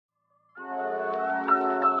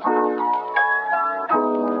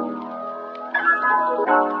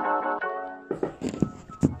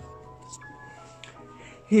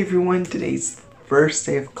Hey everyone, today's first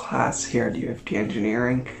day of class here at UFT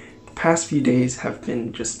Engineering. The past few days have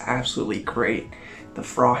been just absolutely great. The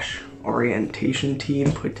Frosh orientation team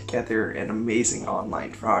put together an amazing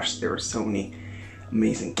online Frosh. There were so many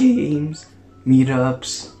amazing games,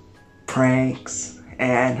 meetups, pranks,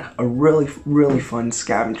 and a really fun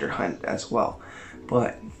scavenger hunt as well.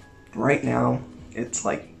 But right now, it's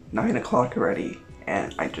like 9 o'clock already,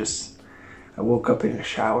 and I woke up and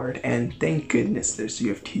showered, and thank goodness there's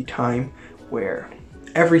UFT time where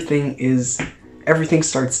everything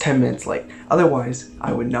starts 10 minutes late. Otherwise,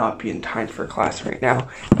 I would not be in time for class right now.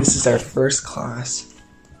 This is our first class.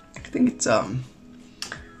 I think it's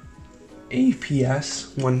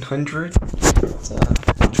APS 100. It's an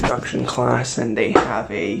introduction class, and they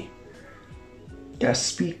have a guest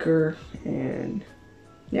speaker, and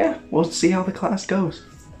yeah, we'll see how the class goes.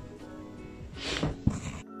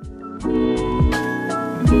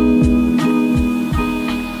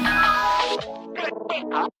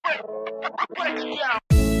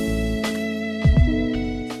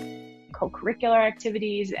 Co-curricular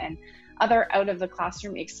activities and other out of the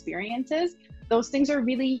classroom experiences. Those things are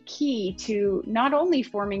really key to not only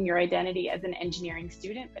forming your identity as an engineering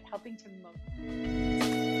student, but helping to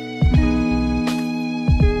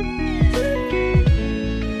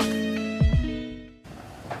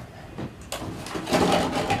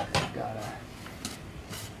Got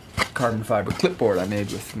a carbon fiber clipboard I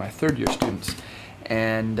made with my third-year students,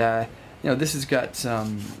 and this has got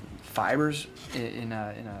some fibers in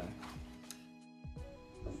a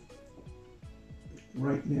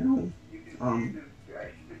right now,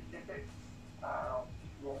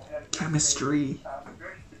 chemistry.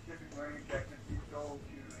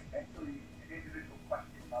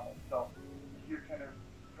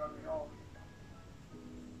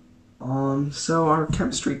 So our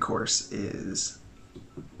chemistry course is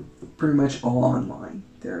pretty much all online.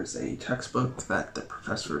 There's a textbook that the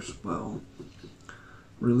professors will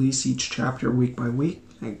release each chapter week by week.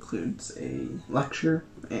 It includes a lecture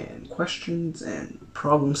and questions and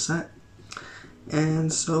problem set.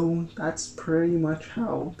 And so that's pretty much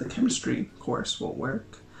how the chemistry course will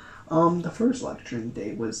work. The first lecture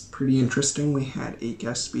day was pretty interesting. We had a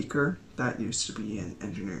guest speaker that used to be an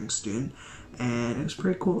engineering student, and it was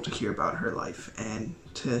pretty cool to hear about her life and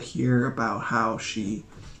to hear about how she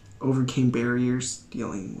overcame barriers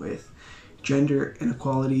dealing with gender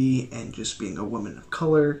inequality and just being a woman of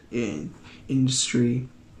color in industry.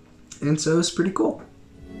 And so it's pretty cool.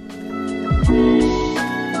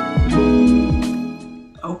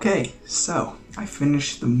 Okay, so I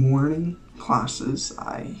finished the morning classes.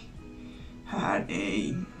 I had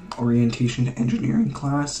a orientation to engineering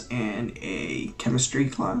class and a chemistry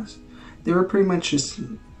class. They were pretty much just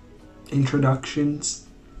introductions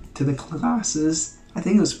to the classes. I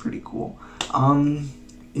think it was pretty cool.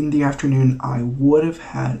 In the afternoon, I would have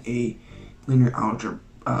had a linear algebra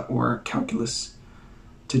or calculus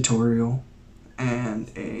tutorial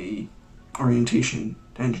and a orientation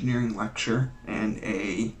to engineering lecture and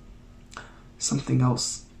a something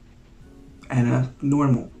else and a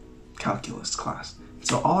normal calculus class.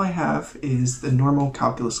 So all I have is the normal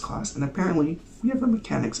calculus class, and apparently we have a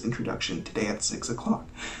mechanics introduction today at 6 o'clock.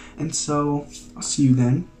 And so I'll see you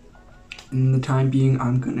then. In the time being,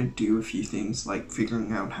 I'm gonna do a few things like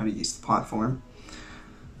figuring out how to use the platform.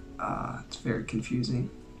 It's very confusing.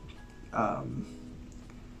 And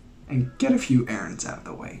get a few errands out of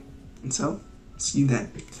the way. And so, see you then.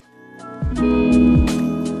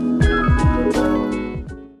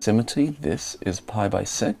 Symmetry, this is pi by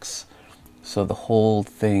 6. So the whole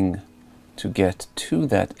thing to get to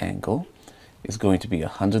that angle is going to be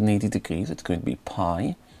 180 degrees. It's going to be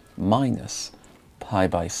pi minus pi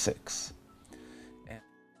by 6.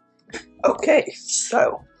 Okay,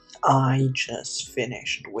 so I just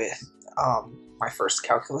finished with my first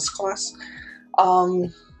calculus class.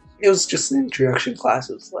 It was just an introduction class.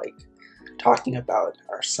 It was like talking about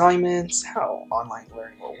our assignments, how online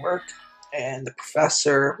learning will work, and the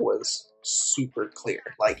professor was super clear.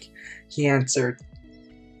 Like, he answered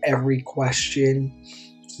every question.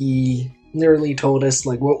 He literally told us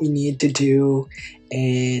like what we needed to do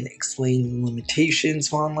and explain limitations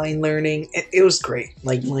of online learning. It was great.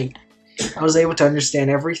 Like I was able to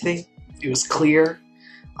understand everything. It was clear.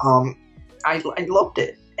 I loved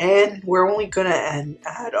it. And we're only gonna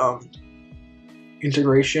add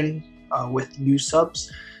integration with new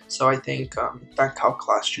subs. So I think that calc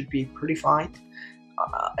class should be pretty fine.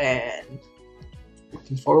 And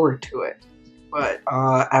looking forward to it. But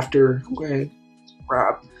after, I'm going to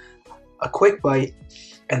grab a quick bite,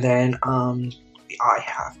 and then I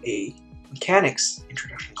have a mechanics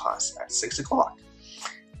introduction class at 6 o'clock.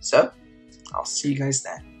 So, I'll see you guys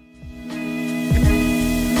then.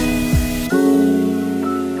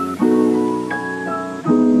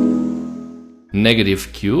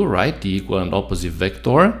 Negative q, right, the equal and opposite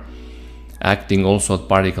vector, acting also at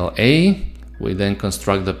particle A. We then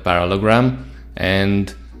construct the parallelogram,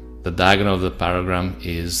 and the diagonal of the parallelogram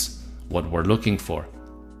is what we're looking for.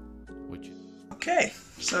 Okay,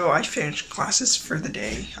 so I finished classes for the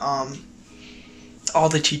day. All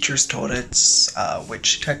the teachers told us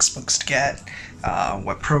which textbooks to get,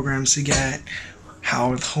 what programs to get,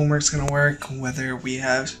 how the homework's going to work, whether we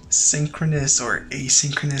have synchronous or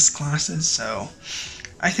asynchronous classes. So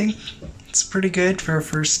I think it's pretty good for a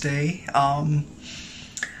first day.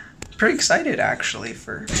 Pretty excited actually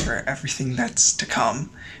for everything that's to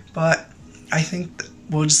come. But I think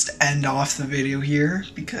we'll just end off the video here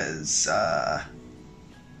because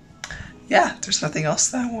yeah, there's nothing else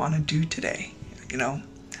that I want to do today. You know,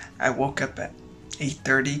 I woke up at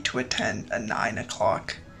 8:30 to attend a 9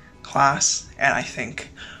 o'clock class, and I think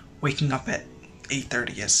waking up at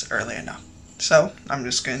 8:30 is early enough. So I'm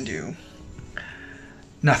just going to do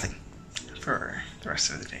nothing for the rest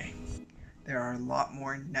of the day. There are a lot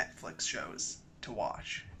more Netflix shows to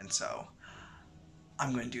watch, and so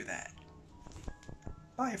I'm going to do that.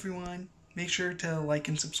 Bye everyone. Make sure to like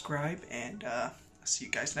and subscribe, and I'll see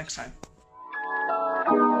you guys next time.